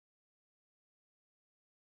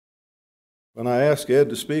When I asked Ed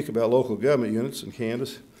to speak about local government units in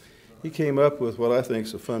Kansas, he came up with what I think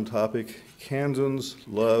is a fun topic, Kansans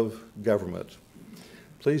Love Government.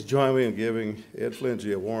 Please join me in giving Ed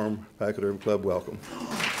Flentje a warm Pachyderm Club welcome.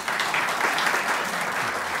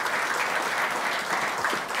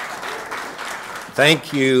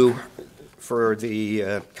 Thank you for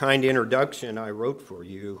the kind introduction I wrote for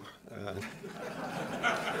you,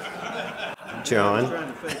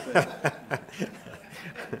 John.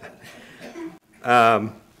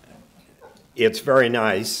 It's very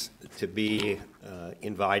nice to be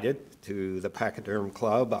invited to the Pachyderm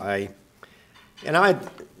Club. I'd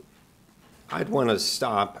want to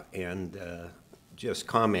stop and just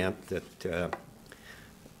comment that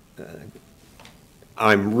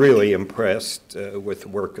I'm really impressed with the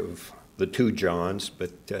work of the two Johns,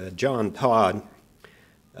 but John Todd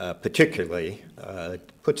particularly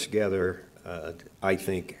puts together, I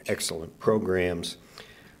think, excellent programs.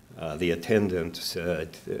 The attendance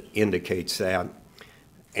indicates that,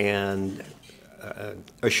 and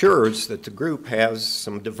assures that the group has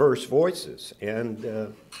some diverse voices.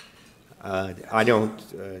 And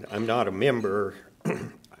I'm not a member.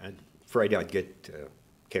 I'm afraid I'd get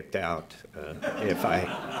kicked out if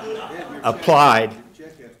I applied.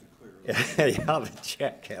 Yeah, the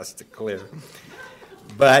check has to clear.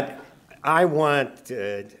 But I want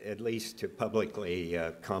at least to publicly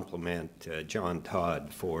compliment John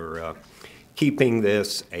Todd for keeping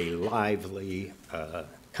this a lively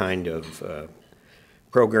kind of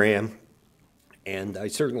program. And I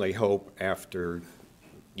certainly hope after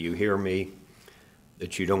you hear me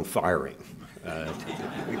that you don't fire him.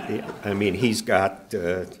 I mean, he's got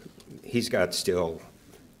still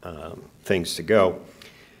things to go.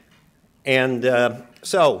 And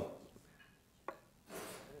so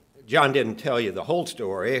John didn't tell you the whole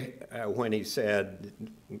story when he said,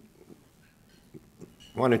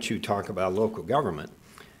 why don't you talk about local government?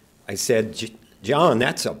 I said, John,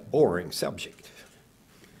 that's a boring subject.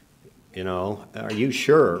 You know, are you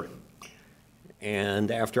sure? And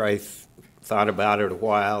after I thought about it a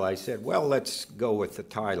while, I said, well, let's go with the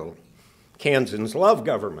title, Kansans Love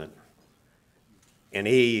Government. And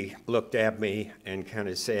he looked at me and kind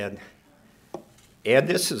of said, Ed,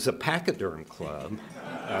 this is a Pachyderm Club.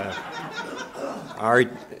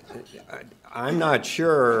 I'm not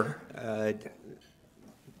sure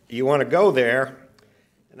you want to go there.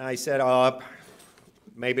 And I said, oh,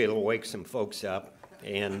 maybe it'll wake some folks up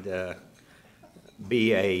and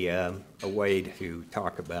be a way to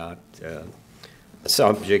talk about a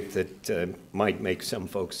subject that might make some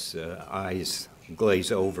folks' eyes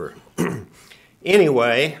glaze over.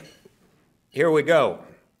 Anyway, here we go,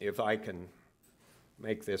 if I can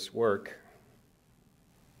make this work.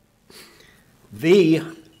 The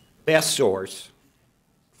best source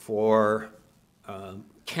for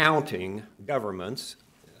counting governments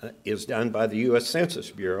is done by the U.S. Census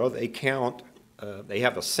Bureau. They count, they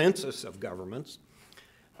have a census of governments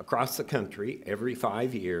across the country every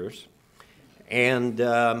 5 years. And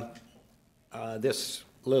this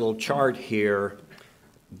little chart here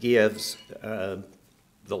gives the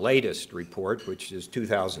latest report, which is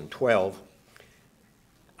 2012.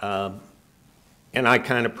 And I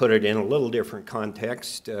kind of put it in a little different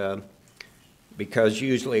context because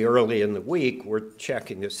usually early in the week we're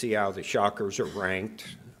checking to see how the Shockers are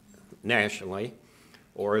ranked nationally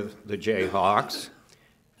or the Jayhawks.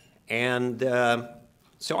 And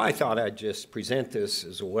so I thought I'd just present this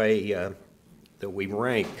as a way that we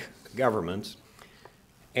rank governments.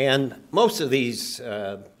 And most of these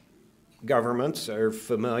governments are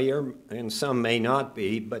familiar, and some may not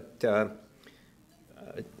be, but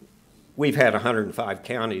we've had 105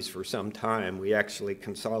 counties for some time. We actually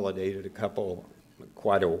consolidated a couple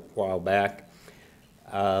quite a while back.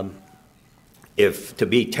 If, to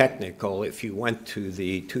be technical, if you went to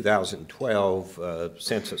the 2012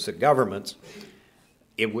 Census of Governments,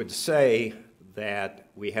 it would say that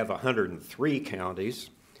we have 103 counties.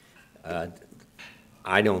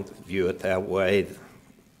 I don't view it that way.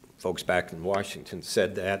 Folks back in Washington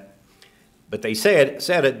said that. But they said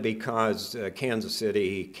it because Kansas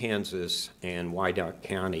City, Kansas, and Wyandotte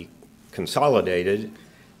County consolidated,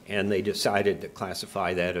 and they decided to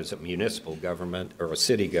classify that as a municipal government or a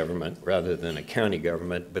city government rather than a county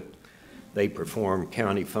government. But they perform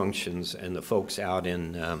county functions, and the folks out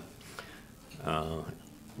in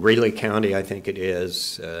Greeley County, I think it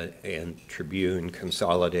is, and Tribune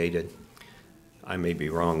consolidated. I may be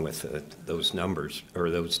wrong with those numbers or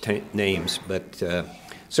those names, but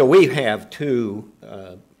so we have two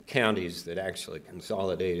counties that actually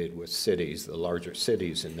consolidated with cities, the larger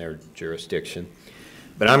cities in their jurisdiction.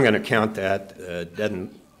 But I'm going to count that.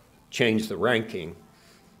 Doesn't change the ranking.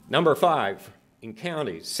 Number 5, in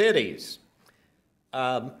counties, cities.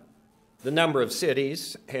 The number of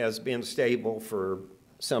cities has been stable for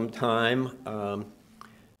some time.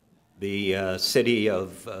 The city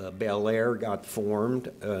of Bel Air got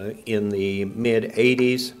formed in the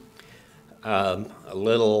mid-'80s. A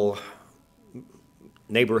little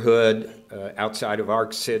neighborhood outside of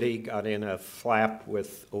Ark City got in a flap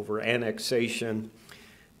over annexation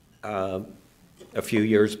a few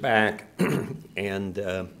years back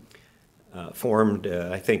and formed,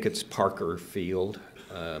 I think it's Parker Field,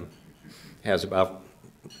 has about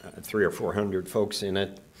 300 or 400 folks in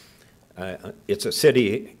it. It's a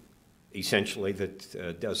city essentially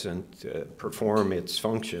that doesn't perform its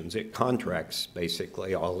functions. It contracts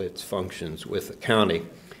basically all its functions with the county,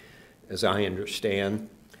 as I understand.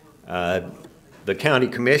 The county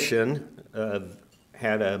commission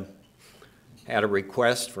had a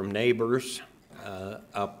request from neighbors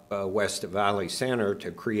up west of Valley Center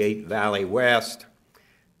to create Valley West.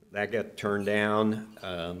 That got turned down.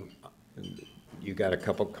 You got a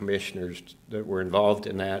couple commissioners that were involved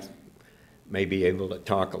in that, may be able to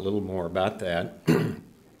talk a little more about that.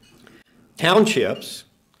 Townships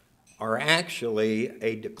are actually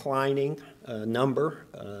a declining number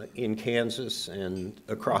in Kansas and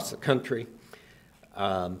across the country.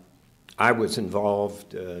 I was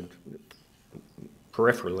involved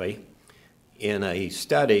peripherally in a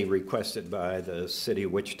study requested by the city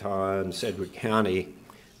of Wichita and Sedgwick County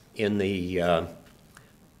in the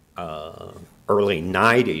early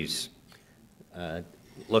 90s,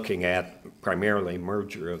 looking at primarily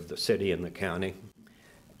merger of the city and the county.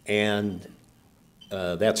 And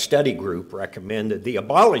that study group recommended the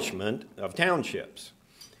abolishment of townships.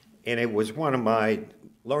 And it was one of my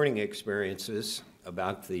learning experiences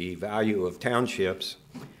about the value of townships.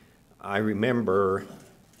 I remember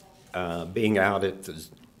being out at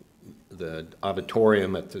the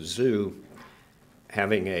auditorium at the zoo,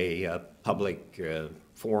 having a public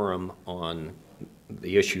forum on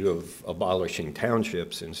the issue of abolishing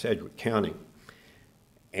townships in Sedgwick County.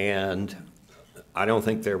 And I don't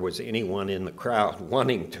think there was anyone in the crowd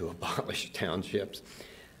wanting to abolish townships.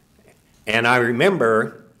 And I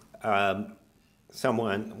remember one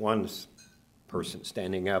person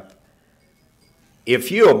standing up, if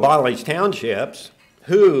you abolish townships,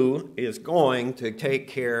 who is going to take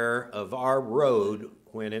care of our road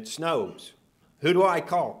when it snows? Who do I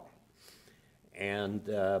call? And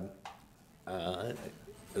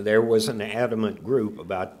there was an adamant group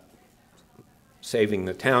about saving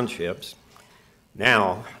the townships.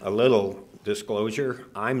 Now, a little disclosure,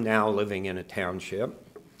 I'm now living in a township,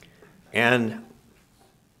 and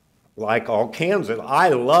like all Kansas, I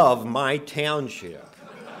love my township.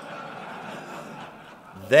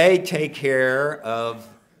 They take care of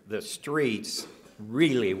the streets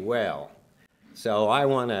really well. So I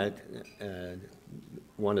want to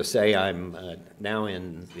say I'm now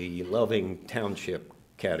in the loving township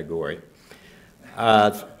category.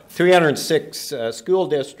 306 school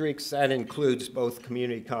districts, that includes both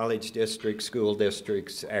community college districts, school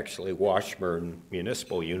districts, actually Washburn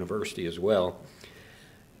Municipal University as well.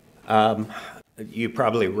 You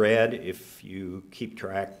probably read, if you keep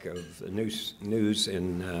track of the news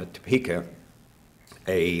in Topeka,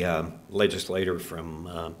 a legislator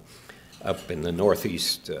from up in the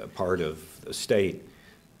northeast part of the state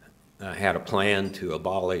had a plan to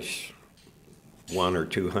abolish 100 or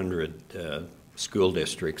 200 school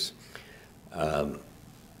districts. That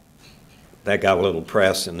got a little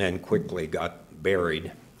press and then quickly got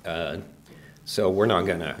buried. So we're not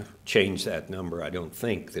going to change that number, I don't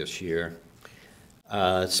think, this year.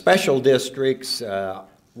 Special districts,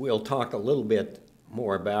 we'll talk a little bit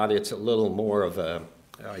more about. It's a little more of a,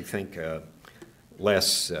 I think, a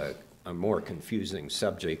more confusing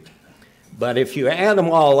subject. But if you add them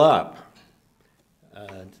all up,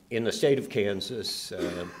 in the state of Kansas,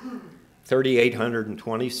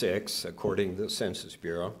 3,826, according to the Census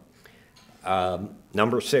Bureau,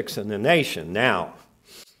 number 6 in the nation. Now,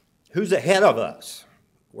 who's ahead of us?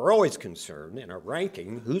 We're always concerned in our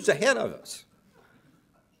ranking, who's ahead of us?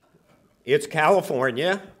 It's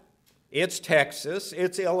California, it's Texas,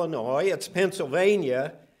 it's Illinois, it's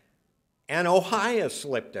Pennsylvania, and Ohio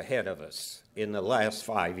slipped ahead of us in the last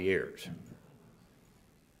 5 years.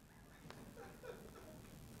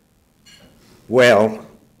 Well,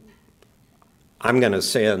 I'm going to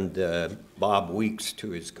send Bob Weeks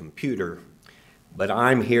to his computer, but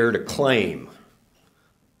I'm here to claim,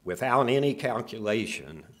 without any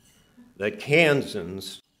calculation, that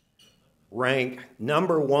Kansans rank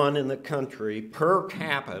number 1 in the country per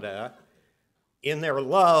capita in their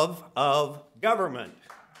love of government.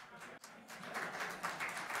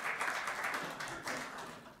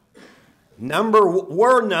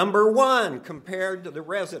 were number one compared to the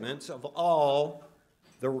residents of all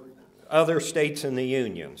the other states in the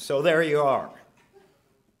Union. So there you are.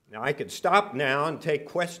 Now, I could stop now and take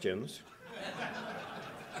questions,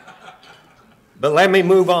 but let me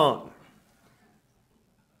move on.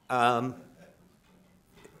 I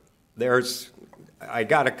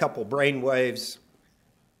got a couple brain waves.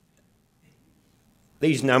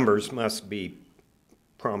 These numbers must be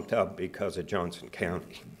prompted up because of Johnson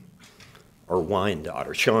County, or Wyandotte,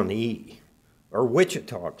 or Shawnee, or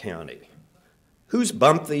Wichita County. Who's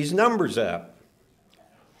bumped these numbers up?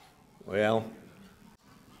 Well,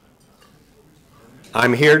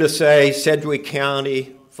 I'm here to say Sedgwick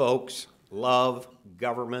County folks love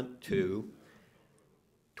government too.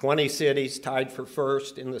 20 cities tied for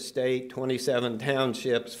first in the state, 27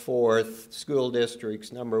 townships fourth, school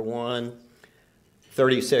districts number one,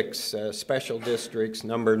 36 special districts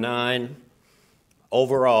number 9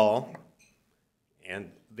 overall, and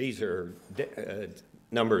these are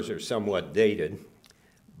numbers are somewhat dated,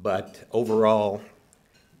 but overall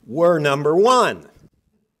we're number 1.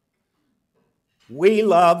 We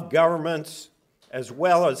love governments as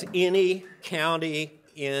well as any county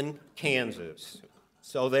in Kansas.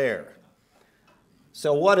 So there.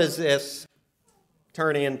 So what does this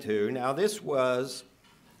turn into? Now, this was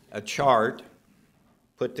a chart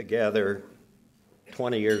put together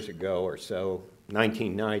 20 years ago or so,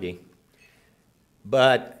 1990.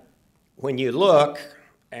 But when you look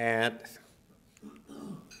at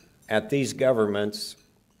these governments,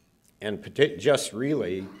 and just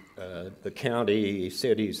really the county,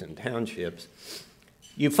 cities, and townships,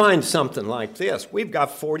 you find something like this. We've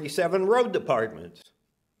got 47 road departments.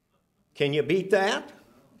 Can you beat that?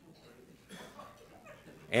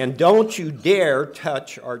 And don't you dare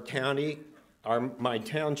touch my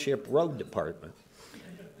township road department.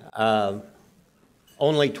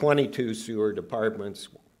 Only 22 sewer departments,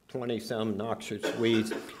 20-some noxious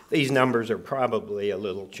weeds. These numbers are probably a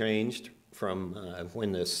little changed from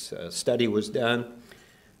when this study was done.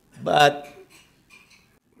 But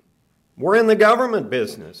we're in the government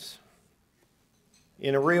business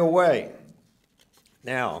in a real way.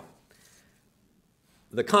 Now,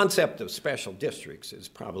 the concept of special districts is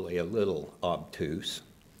probably a little obtuse.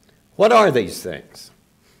 What are these things?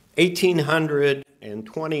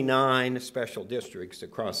 1,829 special districts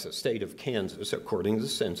across the state of Kansas, according to the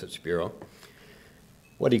Census Bureau.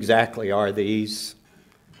 What exactly are these?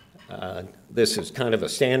 This is kind of a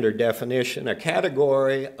standard definition, a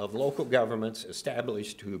category of local governments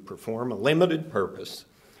established to perform a limited purpose,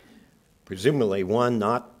 presumably one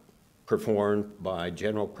not performed by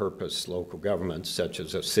general purpose local governments such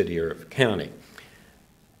as a city or a county.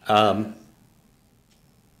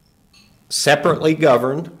 Separately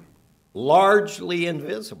governed, largely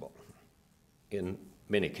invisible in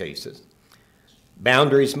many cases.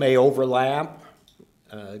 Boundaries may overlap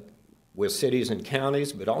with cities and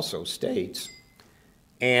counties, but also states.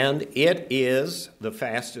 And it is the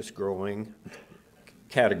fastest growing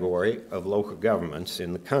category of local governments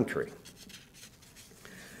in the country.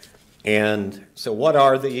 And so what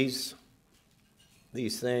are these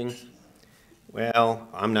things? Well,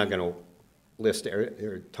 I'm not going to list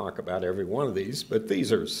or talk about every one of these, but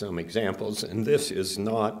these are some examples, and this is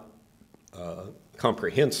not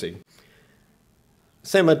comprehensive.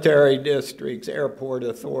 Cemetery districts, airport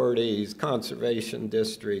authorities, conservation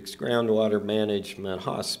districts, groundwater management,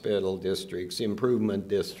 hospital districts, improvement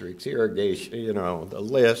districts, irrigation, the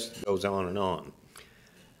list goes on and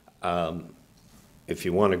on. If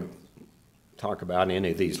you want to talk about any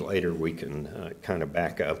of these later, we can kind of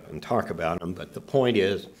back up and talk about them, but the point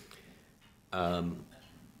is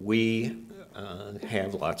we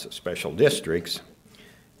have lots of special districts,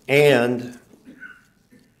 and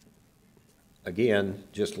again,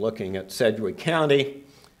 just looking at Sedgwick County,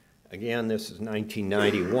 again, this is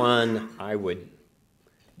 1991. I would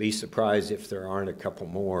be surprised if there aren't a couple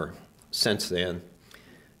more since then.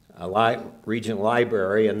 Regional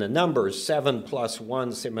library, and the numbers 7 plus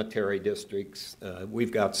 1 cemetery districts.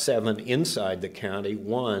 We've got 7 inside the county,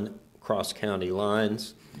 1 cross county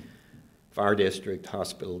lines, fire district,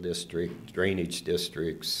 hospital district, drainage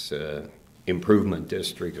districts, improvement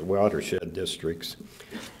districts, watershed districts.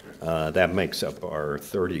 That makes up our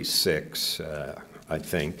 36, I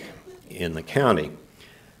think, in the county.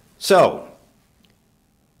 So,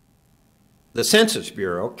 the Census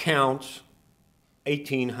Bureau counts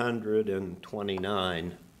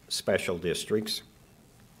 1,829 special districts.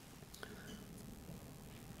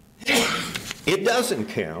 It doesn't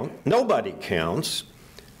count, nobody counts,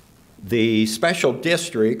 the special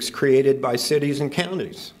districts created by cities and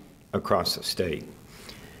counties across the state.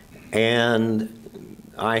 And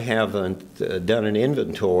I haven't done an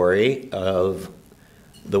inventory of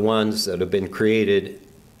the ones that have been created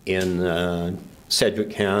in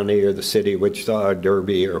Sedgwick County or the city of Wichita or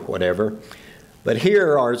Derby or whatever. But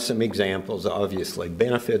here are some examples, obviously.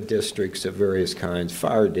 Benefit districts of various kinds,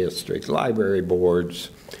 fire districts, library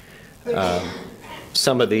boards.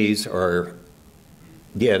 Some of these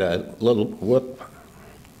get a little,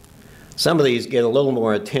 some of these get a little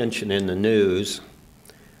more attention in the news.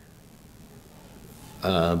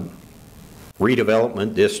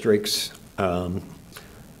 Redevelopment districts,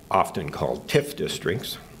 often called TIF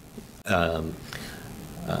districts,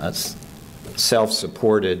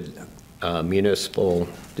 self-supported municipal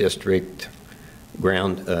district,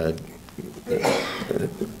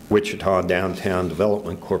 Wichita Downtown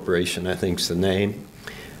Development Corporation, I think is the name.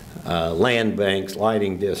 Land banks,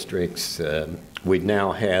 lighting districts. We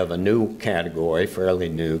now have a new category, fairly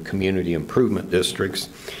new, community improvement districts.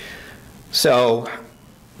 So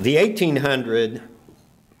the 1,800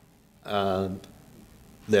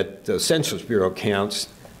 that the Census Bureau counts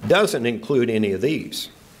doesn't include any of these.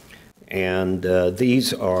 And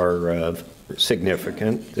these are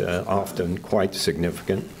significant, often quite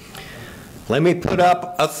significant. Let me put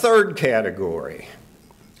up a third category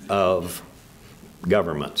of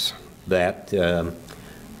governments that,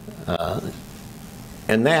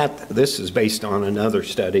 this is based on another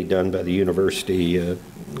study done by the university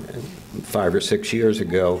 5 or 6 years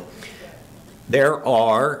ago. There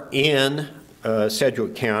are in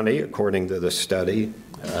Sedgwick County, according to the study,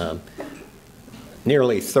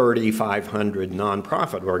 nearly 3,500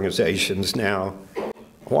 nonprofit organizations. Now,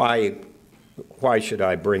 why should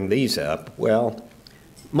I bring these up? Well,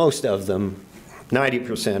 most of them,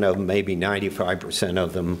 90% of them, maybe 95%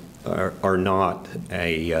 of them are not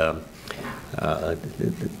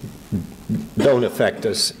don't affect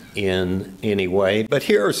us in any way. But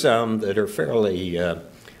here are some that are fairly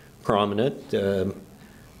prominent.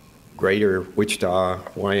 Greater Wichita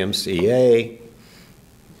YMCA,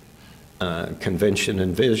 Convention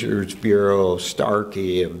and Visitors Bureau,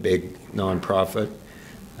 Starkey, a big nonprofit,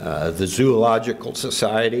 the Zoological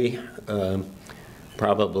Society,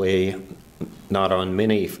 probably not on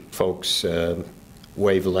many folks'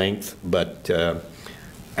 wavelength, but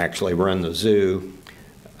actually run the zoo,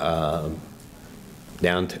 the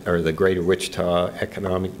Greater Wichita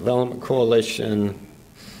Economic Development Coalition,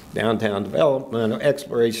 Downtown Development,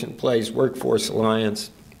 Exploration Place, Workforce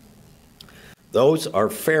Alliance. Those are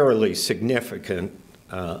fairly significant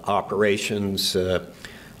operations,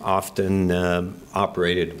 often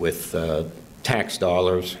operated with tax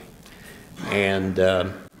dollars. And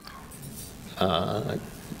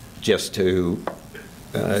just to,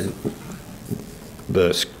 the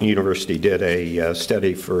university did a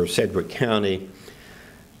study for Sedgwick County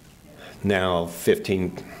now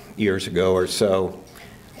 15 years ago or so.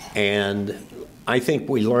 And I think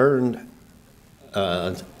we learned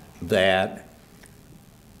that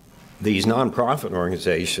these nonprofit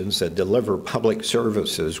organizations that deliver public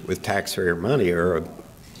services with taxpayer money are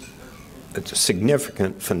it's a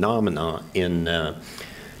significant phenomenon in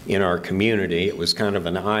our community. It was kind of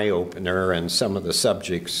an eye-opener, and some of the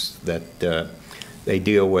subjects that they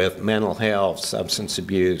deal with: mental health, substance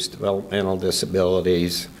abuse, developmental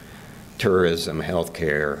disabilities, tourism,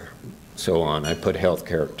 healthcare, so on. I put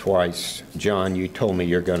healthcare twice. John, you told me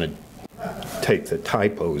you're going to take the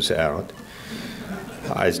typos out.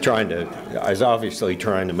 I was obviously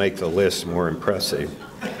trying to make the list more impressive.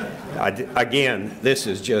 Again, this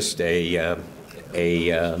is just a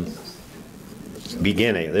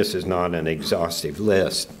beginning. This is not an exhaustive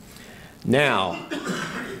list. Now,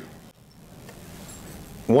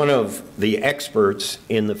 one of the experts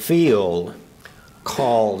in the field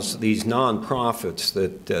calls these nonprofits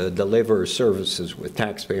that deliver services with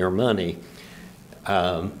taxpayer money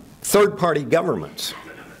third-party governments.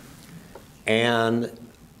 And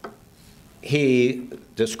he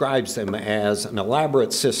describes them as an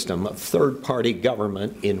elaborate system of third-party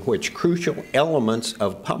government in which crucial elements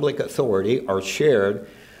of public authority are shared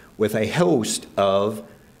with a host of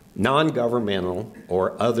non-governmental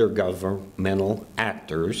or other governmental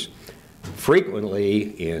actors,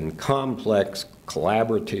 frequently in complex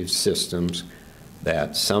collaborative systems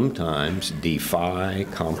that sometimes defy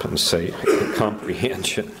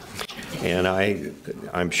comprehension. And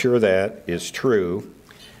I'm sure that is true.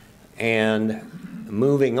 And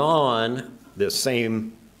moving on, the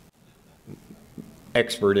same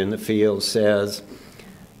expert in the field says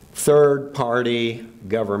third-party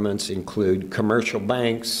governments include commercial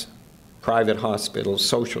banks, private hospitals,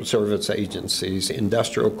 social service agencies,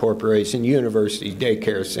 industrial corporations, universities,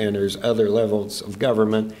 daycare centers, other levels of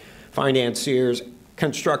government, financiers,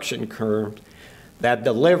 construction firms, that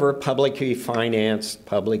deliver publicly financed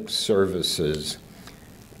public services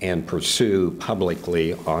and pursue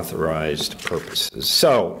publicly authorized purposes.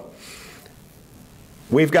 So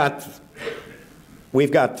we've got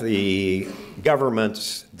the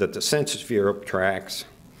governments that the Census Bureau tracks,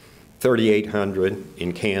 3,800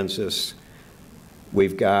 in Kansas.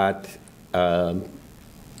 We've got the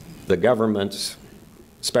government's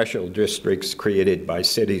special districts created by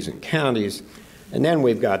cities and counties, and then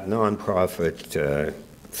we've got nonprofit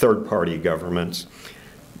third-party governments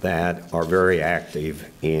that are very active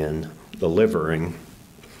in delivering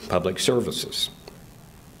public services.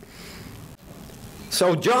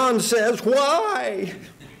 So John says, why?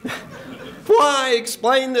 Why?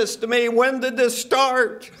 Explain this to me. When did this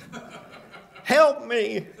start? Help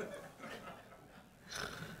me.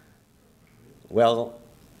 Well,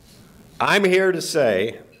 I'm here to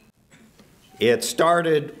say it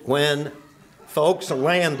started when folks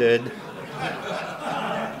landed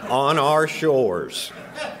on our shores.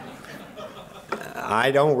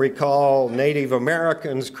 I don't recall Native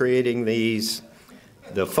Americans creating these.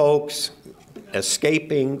 The folks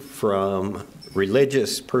escaping from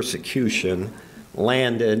religious persecution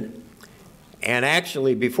landed, and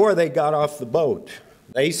actually before they got off the boat,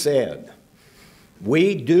 they said,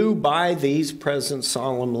 "We do by these presents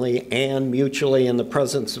solemnly and mutually in the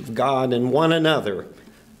presence of God and one another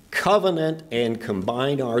covenant and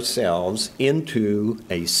combine ourselves into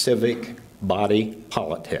a civic body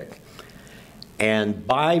politic, and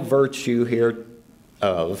by virtue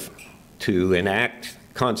hereof to enact,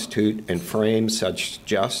 constitute, and frame such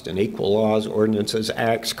just and equal laws, ordinances,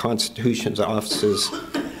 acts, constitutions, offices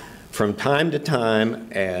from time to time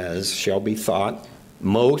as shall be thought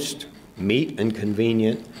most meet and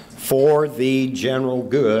convenient for the general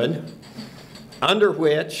good, under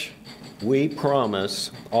which we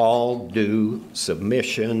promise all due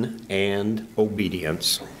submission and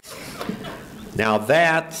obedience." Now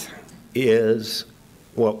that is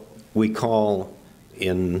what we call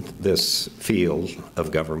in this field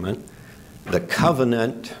of government the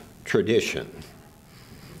covenant tradition.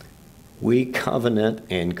 We covenant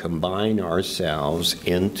and combine ourselves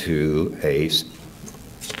into a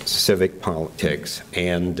civic politics,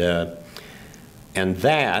 and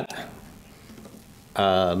that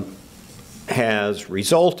has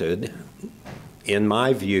resulted, in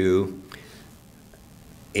my view,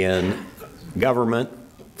 in government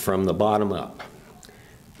from the bottom up.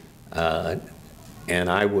 And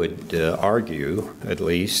I would argue, at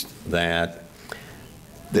least, that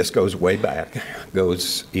this goes way back,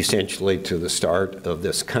 goes essentially to the start of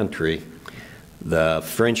this country. The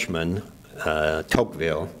Frenchman,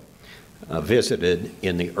 Tocqueville, visited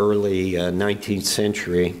in the early 19th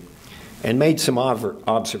century and made some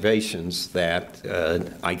observations that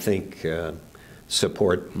I think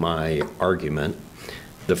support my argument.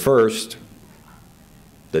 The first,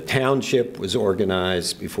 the township was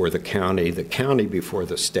organized before the county before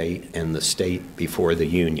the state, and the state before the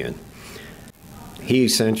union. He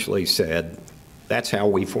essentially said, that's how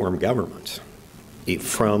we form governments,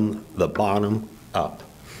 from the bottom up.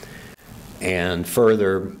 And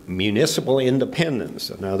further, municipal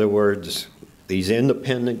independence, in other words, these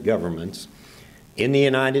independent governments in the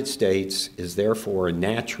United States is therefore a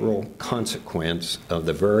natural consequence of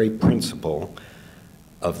the very principle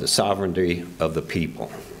of the sovereignty of the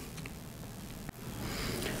people.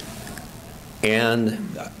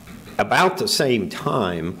 And about the same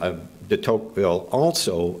time, de Tocqueville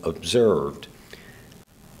also observed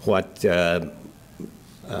what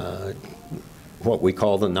we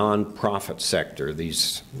call the nonprofit sector,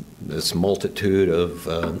 this multitude of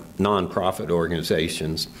nonprofit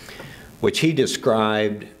organizations, which he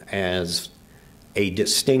described as a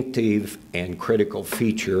distinctive and critical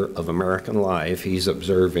feature of American life. He's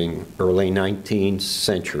observing early 19th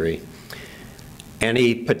century. And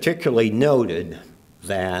he particularly noted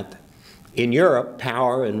that in Europe,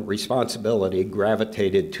 power and responsibility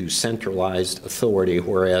gravitated to centralized authority,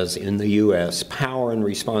 whereas in the U.S., power and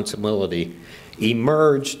responsibility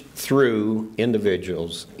emerged through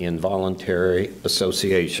individuals in voluntary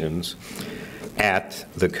associations at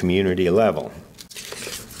the community level.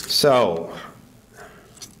 So,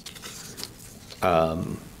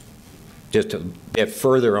 just a bit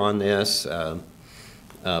further on this,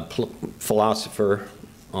 philosopher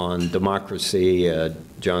on democracy,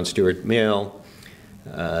 John Stuart Mill,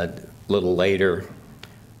 a little later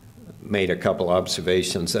made a couple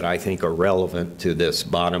observations that I think are relevant to this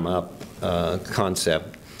bottom-up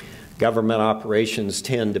concept. Government operations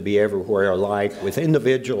tend to be everywhere alike. With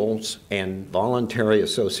individuals and voluntary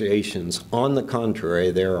associations, on the contrary,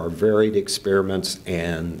 there are varied experiments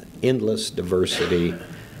and endless diversity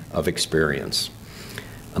of experience.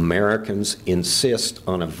 Americans insist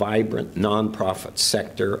on a vibrant nonprofit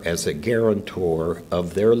sector as a guarantor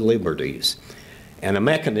of their liberties and a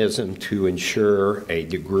mechanism to ensure a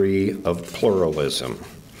degree of pluralism.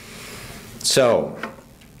 So,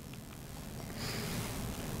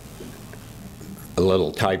 a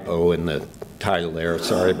little typo in the title there,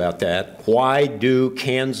 sorry about that. Why do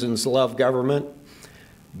Kansans love government?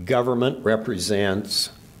 Government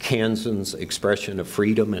represents Kansans' expression of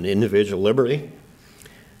freedom and individual liberty.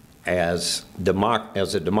 As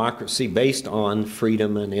a democracy based on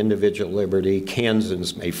freedom and individual liberty,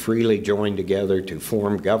 Kansans may freely join together to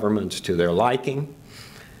form governments to their liking.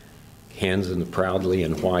 Kansans proudly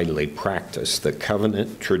and widely practice the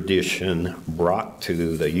covenant tradition brought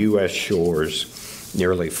to the U.S. shores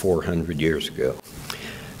nearly 400 years ago.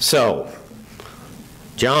 So,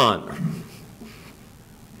 John,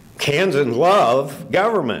 Kansans love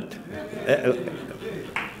government.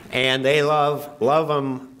 And they love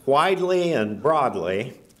them widely and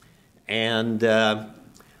broadly. And in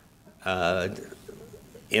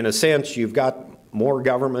a sense, you've got more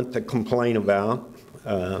government to complain about.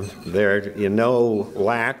 There's no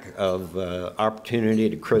lack of opportunity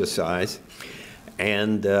to criticize.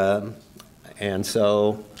 And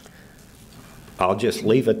so I'll just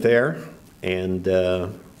leave it there, and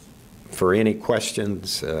for any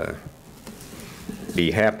questions,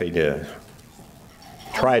 be happy to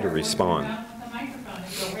try to respond. The microphone,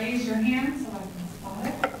 if you'll raise your hand so I can spot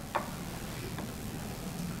it.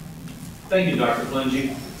 Thank you, Dr.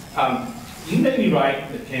 Flentje. You may be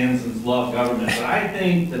right that Kansans love government, but I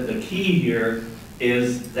think that the key here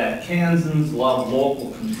is that Kansans love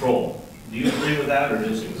local control. Do you agree with that or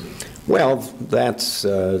disagree? Well, that's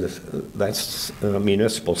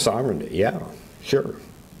municipal sovereignty. Yeah, sure.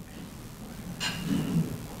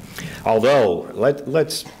 Although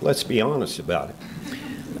let's be honest about it.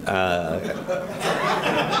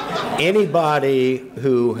 Anybody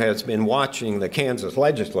who has been watching the Kansas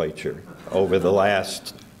legislature over the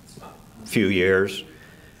last few years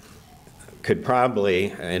could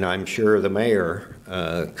probably, and I'm sure the mayor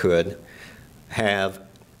could, have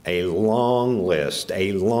a long list,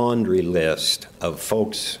 a laundry list of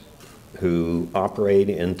folks who operate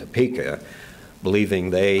in Topeka believing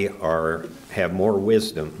they have more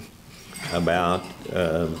wisdom about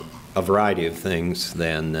a variety of things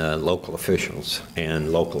than local officials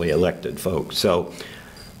and locally elected folks. So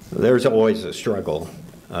there's always a struggle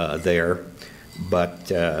there.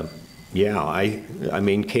 But yeah, I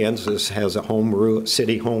mean, Kansas has a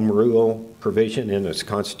city home rule provision in its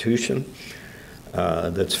constitution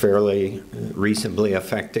that's fairly reasonably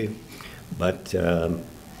effective, but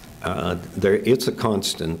it's a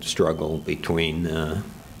constant struggle between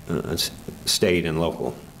state and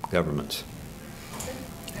local governments.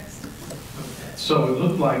 So it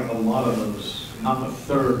looked like a lot of those, not the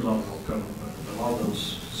third level of government, but a lot of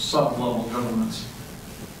those sub-level governments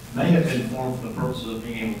may have been formed for the purposes of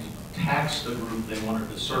being able to tax the group they wanted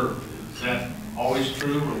to serve. Is that always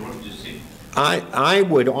true, or what did you see? I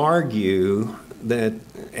would argue that,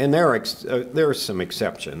 and there are some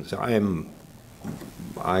exceptions. I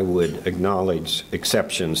would acknowledge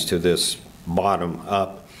exceptions to this bottom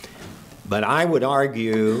up, but I would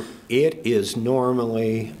argue it is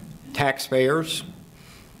normally taxpayers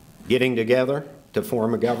getting together to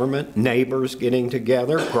form a government, neighbors getting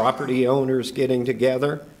together, property owners getting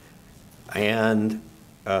together, and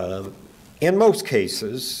in most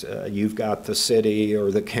cases, you've got the city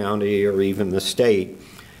or the county or even the state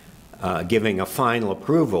giving a final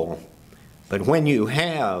approval. But when you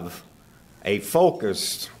have a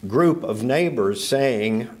focused group of neighbors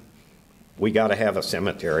saying, we got to have a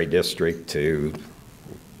cemetery district to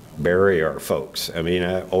bury our folks, I mean,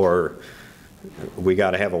 or we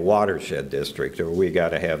got to have a watershed district, or we got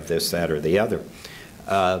to have this, that, or the other.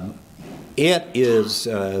 It is,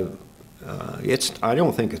 I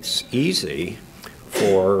don't think it's easy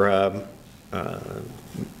for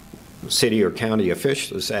city or county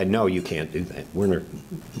officials to say, no, you can't do that. We're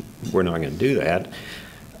not going to do that.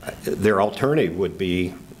 Their alternative would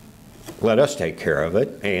be, let us take care of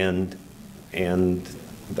it, and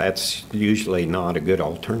that's usually not a good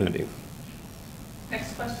alternative.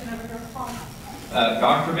 Next question over here, Paul.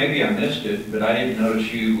 Doctor, maybe I missed it, but I didn't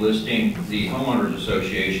notice you listing the homeowners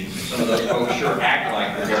associations. Some of those folks sure act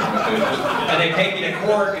like they're government officials, and they take you to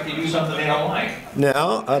court if you do something they don't like.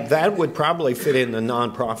 No, that would probably fit in the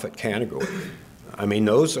nonprofit category. I mean,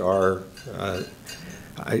 those are,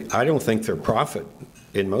 I don't think they're profit,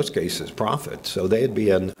 in most cases, profit. So they'd be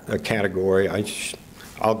in a category,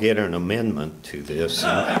 I'll get an amendment to this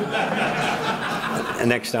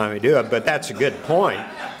next time I do it, but that's a good point.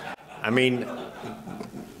 I mean,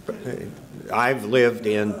 I've lived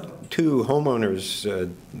in 2 homeowners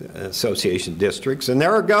association districts, and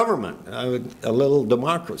they're a government, a little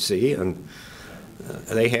democracy, and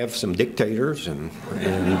they have some dictators and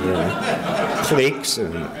cliques,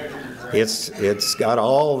 and it's got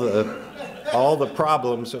all the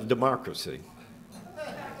problems of democracy.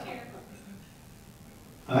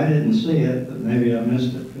 I didn't see it, but maybe I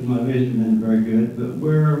missed it because my vision isn't very good. But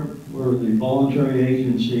where were the voluntary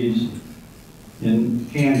agencies in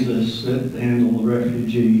Kansas that handle the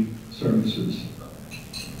refugee services?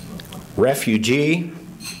 Refugee?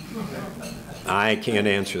 I can't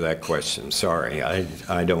answer that question. Sorry,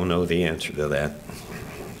 I don't know the answer to that.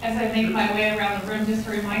 As I make my way around the room, just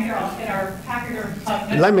a reminder, I'll hit our Pachyderm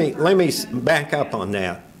Club. Let me back up on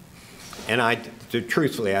that. And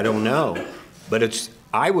truthfully, I don't know, but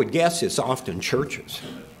I would guess it's often churches.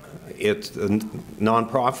 It's a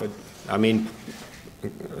nonprofit. I mean,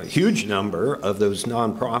 a huge number of those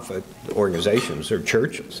nonprofit organizations are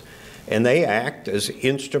churches, and they act as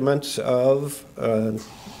instruments of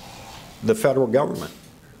the federal government,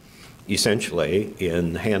 essentially,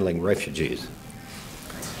 in handling refugees.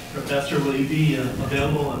 Professor, will you be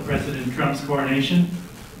available at President Trump's coronation?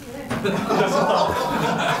 The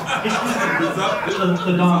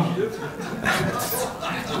donkey.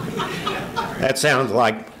 That sounds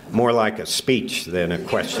more like a speech than a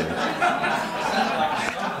question.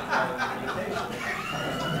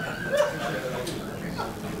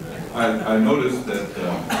 I noticed that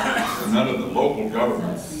none of the local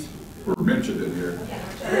governments were mentioned in here.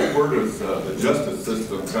 Where does the justice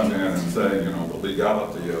system come in and say, you know, the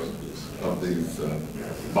legality of these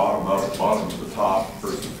bottom to the top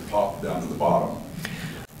versus top down to the bottom?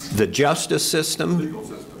 The justice system? Legal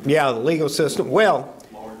system. Yeah, the legal system. Well,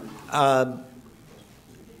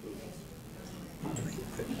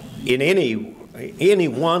 in any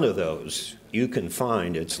one of those, you can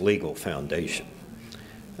find its legal foundation.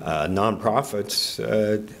 Nonprofits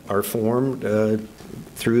are formed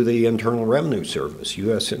through the Internal Revenue Service,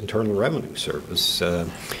 U.S. Internal Revenue Service. I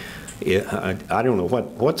don't know,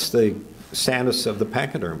 what's the status of the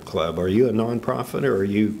Pachyderm Club? Are you a nonprofit, or are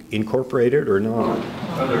you incorporated or not?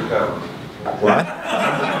 Undercover. What?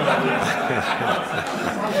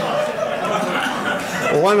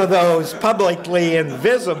 One of those publicly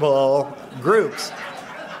invisible groups.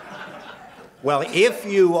 Well, if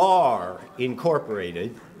you are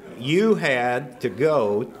incorporated, you had to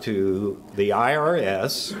go to the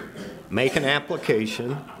IRS, make an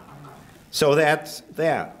application. So that's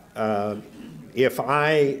that. If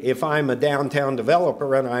I'm a downtown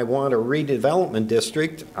developer and I want a redevelopment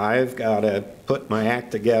district, I've got to put my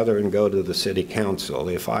act together and go to the city council.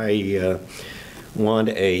 If I want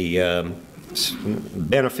a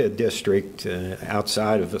benefit district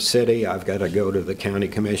outside of a city, I've got to go to the county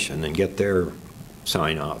commission and get their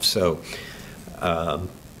sign off. So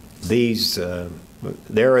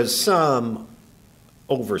there is some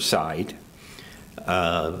oversight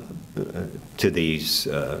to these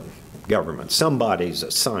governments. Somebody's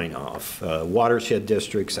a sign off. Watershed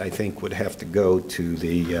districts, I think, would have to go to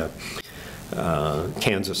the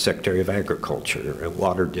Kansas Secretary of Agriculture.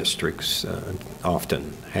 Water districts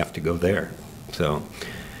often have to go there. So,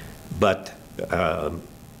 but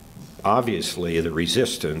obviously the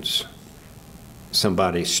resistance,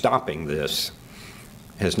 somebody stopping this,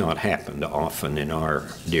 has not happened often in our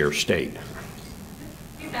dear state.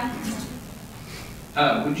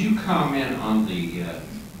 Would you comment on the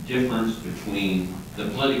difference between the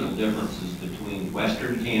political differences between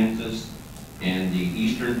western Kansas and the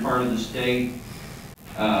eastern part of the state?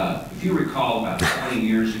 If you recall, about 20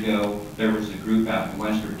 years ago, there was a group out in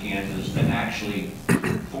western Kansas that actually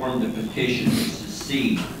formed a petition to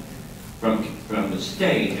secede from the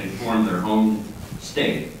state and form their own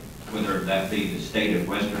state, whether that be the state of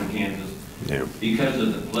western Kansas. Yeah. Because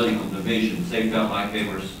of the political divisions, they felt like they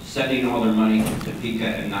were sending all their money to Topeka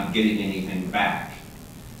and not getting anything back.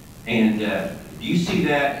 And do you see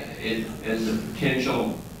that as a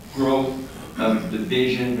potential growth of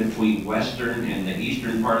division between western and the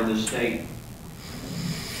eastern part of the state?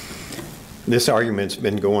 This argument's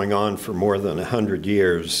been going on for more than 100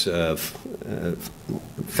 years.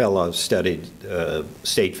 Fellows studied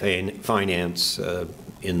state finance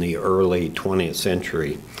in the early 20th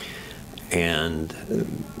century and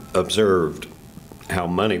observed how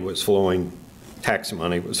money was flowing, tax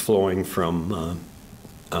money was flowing from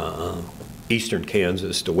eastern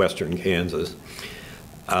Kansas to western Kansas.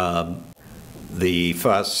 The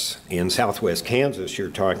fuss in southwest Kansas you're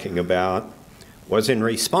talking about was in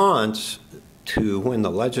response to when the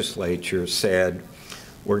legislature said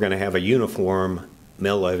we're going to have a uniform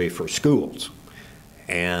mill levy for schools.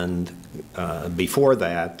 And before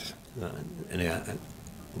that, and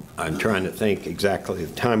I'm trying to think exactly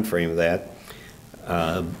the time frame of that.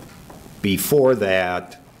 Before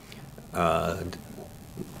that,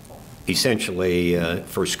 essentially,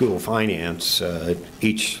 for school finance,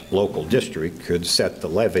 each local district could set the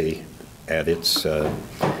levy at its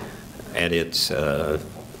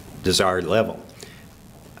desired level.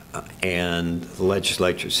 And the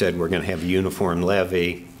legislature said we're going to have a uniform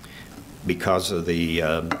levy because of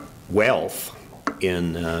the wealth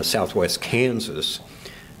in southwest Kansas.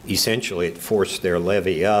 Essentially, it forced their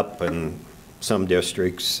levy up, and some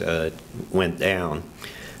districts went down.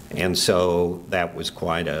 And so that was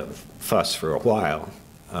quite a fuss for a while.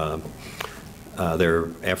 Their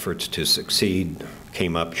efforts to succeed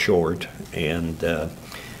came up short, and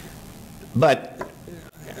but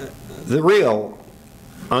the real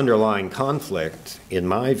underlying conflict, in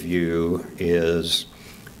my view, is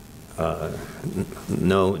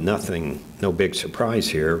no big surprise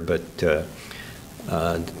here, but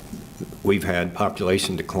we've had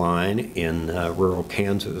population decline in rural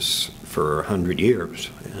Kansas for 100 years.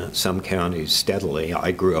 Some counties steadily.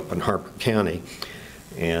 I grew up in Harper County,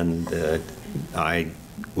 and I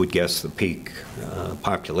would guess the peak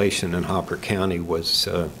population in Harper County was,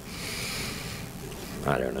 I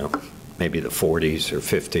don't know, maybe the 40s or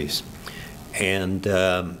 50s.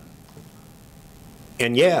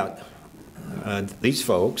 And yet, these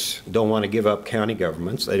folks don't want to give up county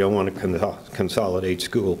governments. They don't want to consolidate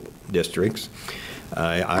school districts.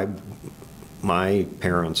 My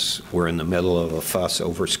parents were in the middle of a fuss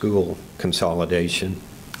over school consolidation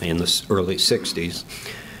in the early 60s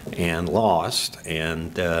and lost.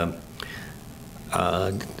 And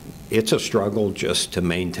it's a struggle just to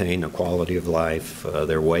maintain a quality of life,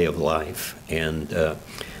 their way of life. And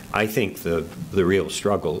I think the real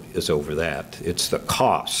struggle is over that. It's the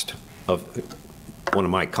cost of, one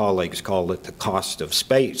of my colleagues called it the cost of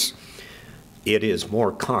space. It is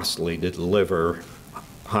more costly to deliver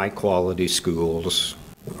high-quality schools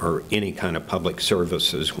or any kind of public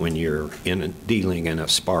services when you're dealing in a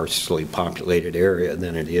sparsely populated area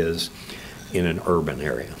than it is in an urban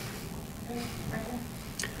area.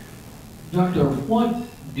 Doctor, what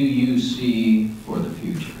do you see for the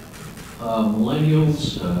future?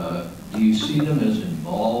 Millennials, do you see them as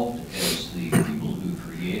involved as the people who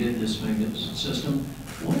created this magnificent system?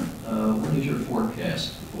 What is your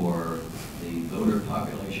forecast for the voter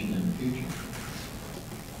population in the future?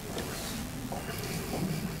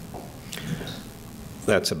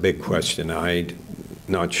 That's a big question. I'm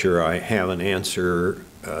not sure I have an answer.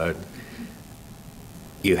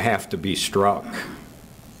 You have to be struck.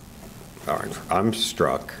 I'm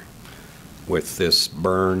struck with this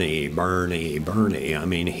Bernie. I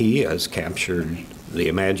mean, he has captured the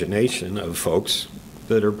imagination of folks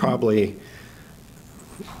that are probably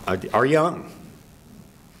are young.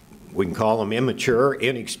 We can call them immature,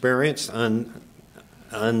 inexperienced,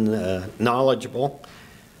 unknowledgeable.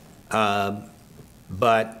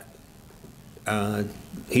 But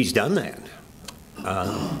he's done that.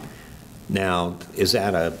 Now, is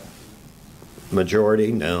that a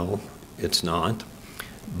majority? No, it's not.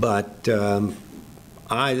 But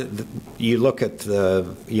you look at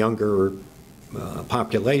the younger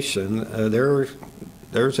population,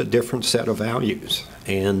 there's a different set of values.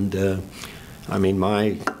 And I mean,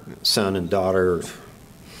 my son and daughter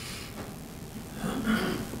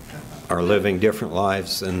are living different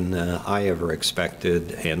lives than I ever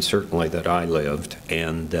expected, and certainly that I lived.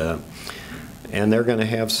 And they're going to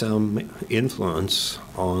have some influence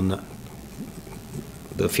on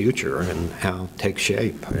the future and how it takes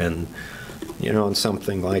shape. And, you know, on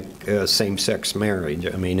something like same-sex marriage,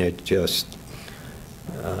 I mean, it just,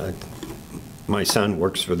 my son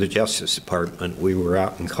works for the Justice Department. We were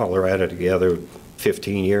out in Colorado together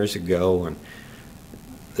 15 years ago, and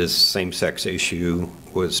this same-sex issue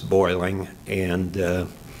was boiling, and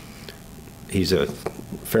he's a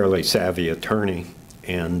fairly savvy attorney,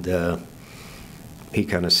 and he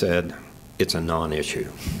kind of said, it's a non-issue,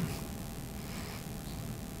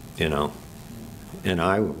 you know. And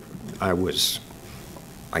I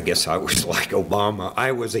guess I was like Obama.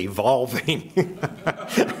 I was evolving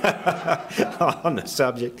on the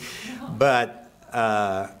subject, but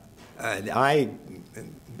I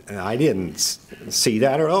didn't see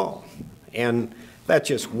that at all. And that's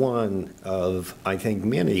just one of, I think,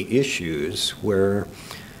 many issues where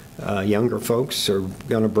younger folks are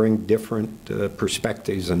going to bring different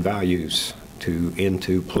perspectives and values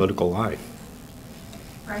into political life.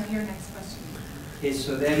 Right here, next question. Okay,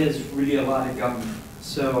 so that is really a lot of government.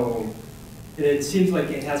 So it seems like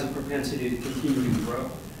it has a propensity to continue to grow.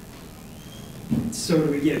 So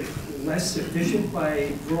do we get less efficient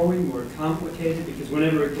by growing, more complicated? Because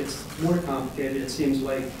whenever it gets more complicated, it seems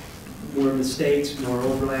like more mistakes, more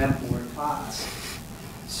overlap, more costs.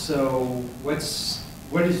 So what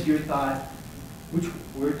is your thought?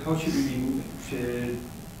 How should we be moving? Should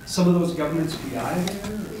some of those governments be out of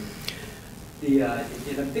there? Or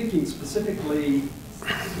and I'm thinking specifically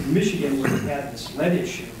in Michigan, where we had this lead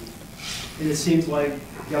issue, and it seems like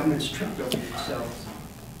governments tripped over themselves.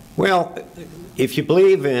 Well, if you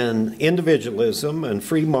believe in individualism and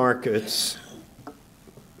free markets,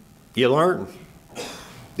 you learn.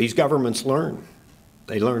 These governments learn.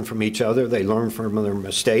 They learn from each other. They learn from their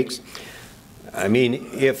mistakes. I mean,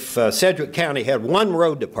 if Sedgwick County had one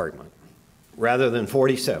road department rather than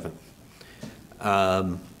 47,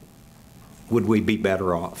 would we be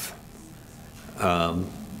better off? I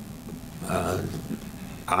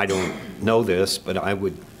don't know this, but I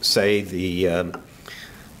would say the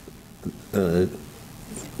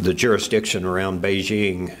jurisdiction around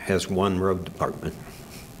Beijing has one road department.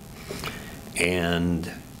 And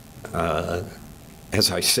as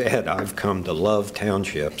I said, I've come to love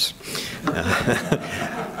townships.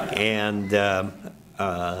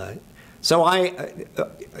 So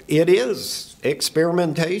it is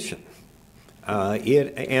experimentation.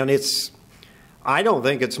 I don't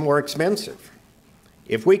think it's more expensive.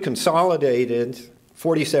 If we consolidated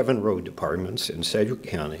 47 road departments in Sedgwick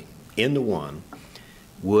County into one,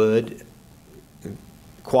 would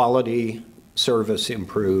quality service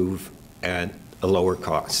improve at a lower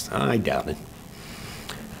cost? I doubt it.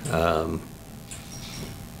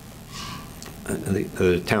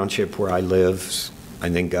 The township where I live, I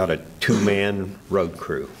think, got a two-man road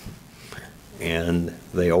crew, and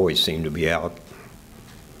they always seem to be out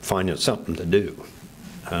finding something to do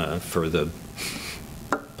for the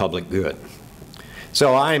public good.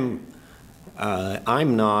 So I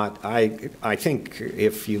think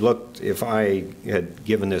if I had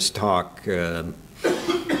given this talk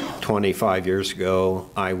 25 years ago,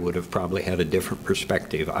 I would have probably had a different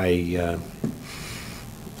perspective.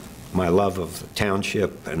 My love of the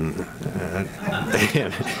township and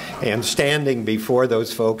standing before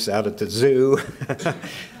those folks out at the zoo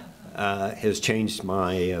has changed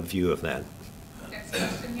my view of that. Next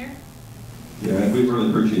question here. Yeah, we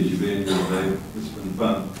really appreciate you being here today. It's been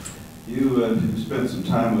fun. You spent some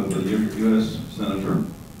time with the U.S. Senator. You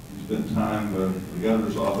spent time with the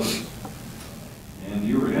governor's office. And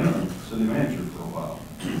you were interim city manager for a while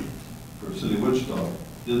for City of Wichita.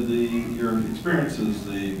 Did your experiences,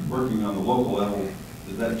 working on the local level,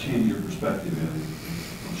 did that change your perspective? And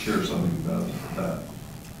share something about that.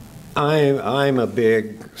 I'm a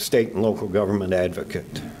big state and local government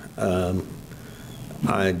advocate.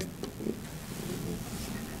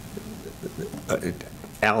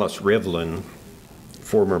 Alice Rivlin,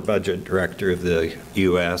 former budget director of the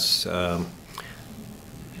U.S.,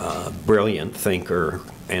 brilliant thinker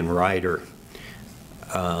and writer,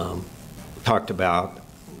 talked about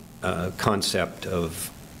a concept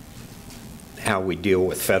of how we deal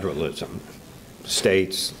with federalism,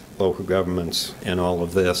 states, local governments, and all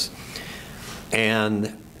of this.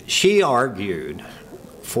 And she argued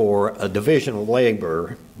for a division of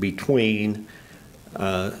labor between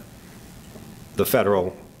the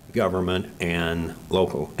federal government and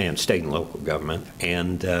state and local government.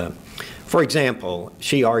 And for example,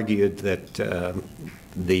 she argued that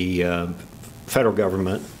the federal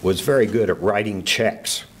government was very good at writing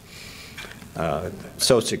checks,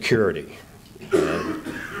 Social Security,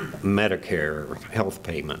 Medicare, health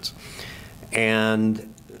payments,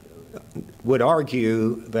 and would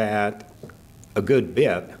argue that a good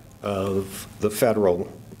bit of the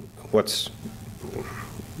federal, what's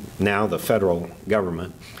now the federal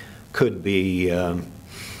government, could be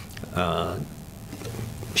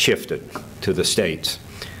shifted to the states.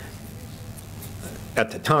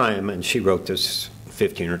 At the time, and she wrote this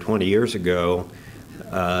 15 or 20 years ago,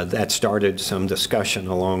 that started some discussion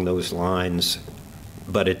along those lines,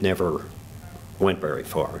 but it never went very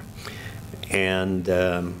far. And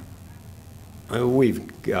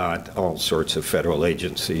we've got all sorts of federal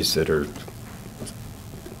agencies that are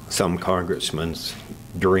some congressman's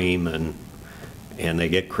dream, and they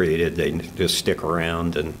get created, they just stick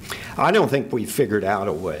around. And I don't think we figured out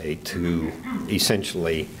a way to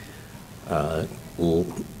essentially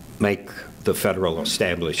make the federal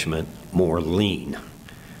establishment more lean.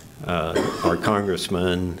 Our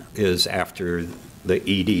congressman is after the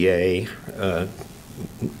EDA,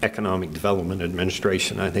 Economic Development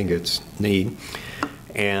Administration, I think it's NEAD.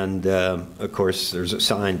 And of course, there's a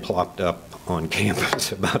sign plopped up on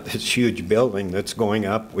campus about this huge building that's going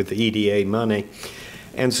up with EDA money.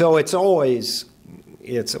 And so it's always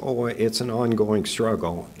it's an ongoing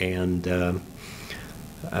struggle, and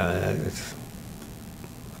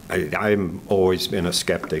I've always been a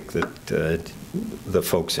skeptic that the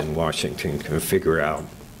folks in Washington can figure out.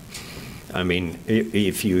 I mean,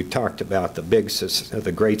 if you talked about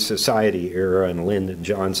the Great Society era and Lyndon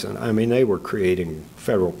Johnson, I mean, they were creating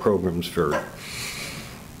federal programs for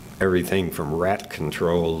everything from rat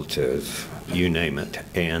control to you name it.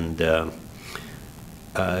 And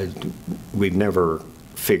we've never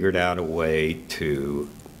figured out a way to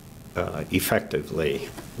effectively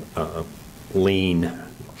lean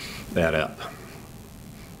that up.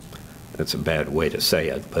 That's a bad way to say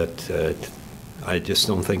it, but I just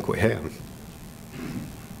don't think we have.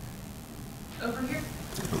 Over here.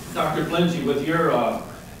 Dr. Flentje, with your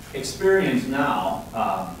experience now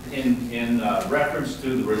in reference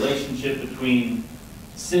to the relationship between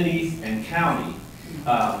city and county,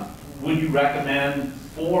 would you recommend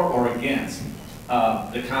for or against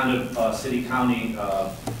the kind of city-county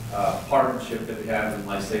partnership that we have in,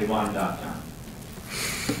 like, say, Wyandotte County?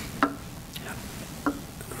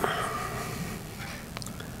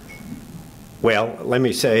 Well, let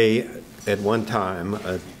me say, at one time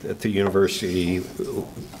at the university,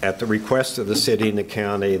 at the request of the city and the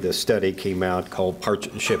county, the study came out called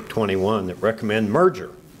Partnership 21 that recommended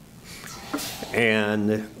merger.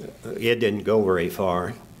 And it didn't go very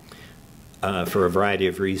far for a variety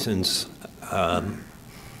of reasons. I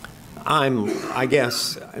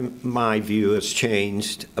guess my view has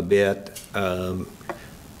changed a bit.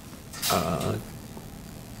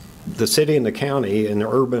 The city and the county in the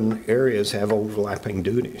urban areas have overlapping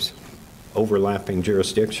duties, overlapping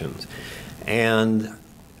jurisdictions. And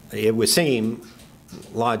it would seem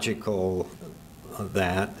logical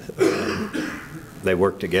that they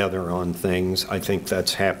work together on things. I think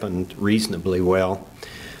that's happened reasonably well.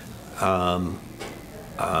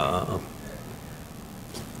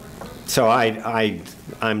 So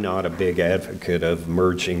I'm not a big advocate of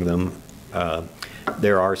merging them.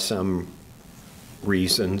 There are some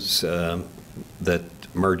reasons that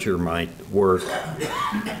merger might work.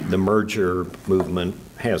 The merger movement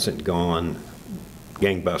hasn't gone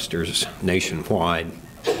gangbusters nationwide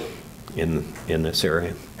in this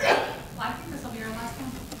area. I think this will be your last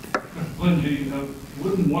one. Flentje,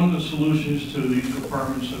 wouldn't one of the solutions to these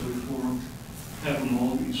departments that we form have them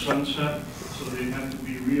all be sunset, so they have to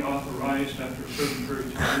be reauthorized after a certain period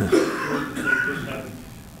of time? They just have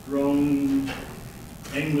grown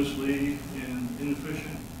aimlessly and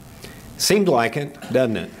inefficient? Seemed like it,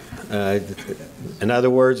 doesn't it? In other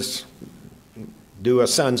words, do a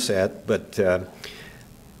sunset, but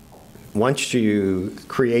once you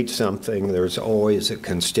create something, there's always a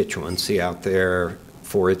constituency out there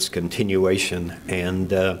for its continuation.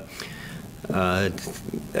 And a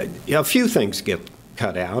few things get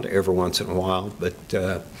cut out every once in a while, but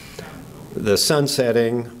the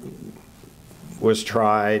sunsetting was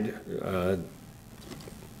tried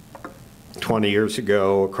 20 years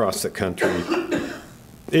ago across the country.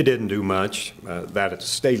 It didn't do much, that at the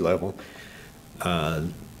state level.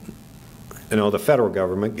 You know, the federal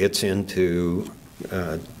government gets into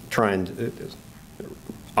trying to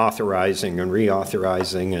authorizing and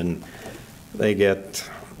reauthorizing, and they get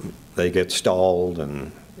stalled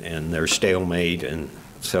and they're stalemate, and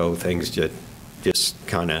so things just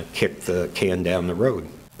kind of kick the can down the road.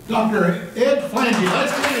 Dr. Ed Flentje,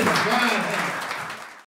 let's give him a round.